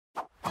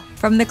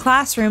From the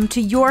classroom to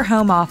your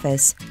home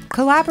office,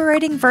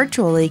 collaborating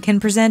virtually can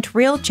present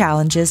real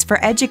challenges for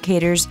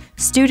educators,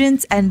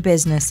 students, and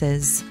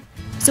businesses.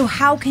 So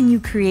how can you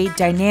create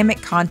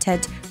dynamic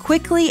content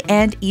quickly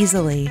and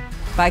easily?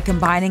 By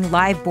combining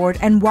LiveBoard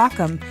and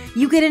Wacom,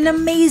 you get an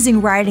amazing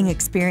writing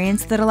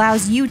experience that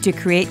allows you to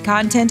create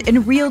content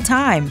in real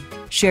time,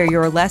 share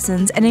your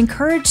lessons, and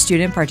encourage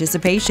student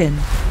participation.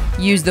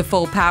 Use the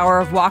full power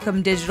of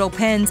Wacom digital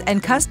pens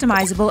and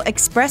customizable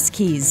express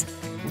keys.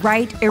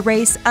 Write,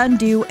 erase,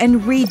 undo, and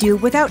redo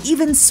without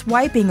even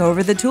swiping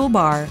over the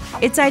toolbar.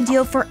 It's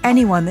ideal for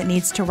anyone that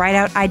needs to write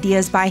out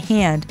ideas by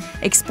hand,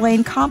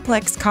 explain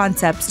complex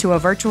concepts to a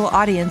virtual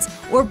audience,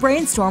 or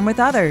brainstorm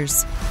with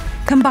others.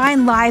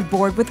 Combine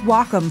LiveBoard with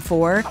Wacom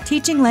for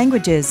teaching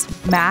languages,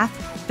 math,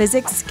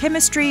 physics,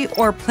 chemistry,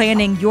 or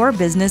planning your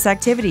business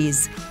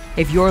activities.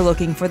 If you're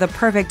looking for the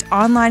perfect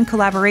online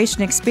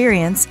collaboration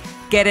experience,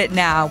 get it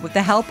now with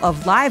the help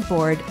of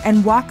LiveBoard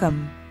and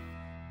Wacom.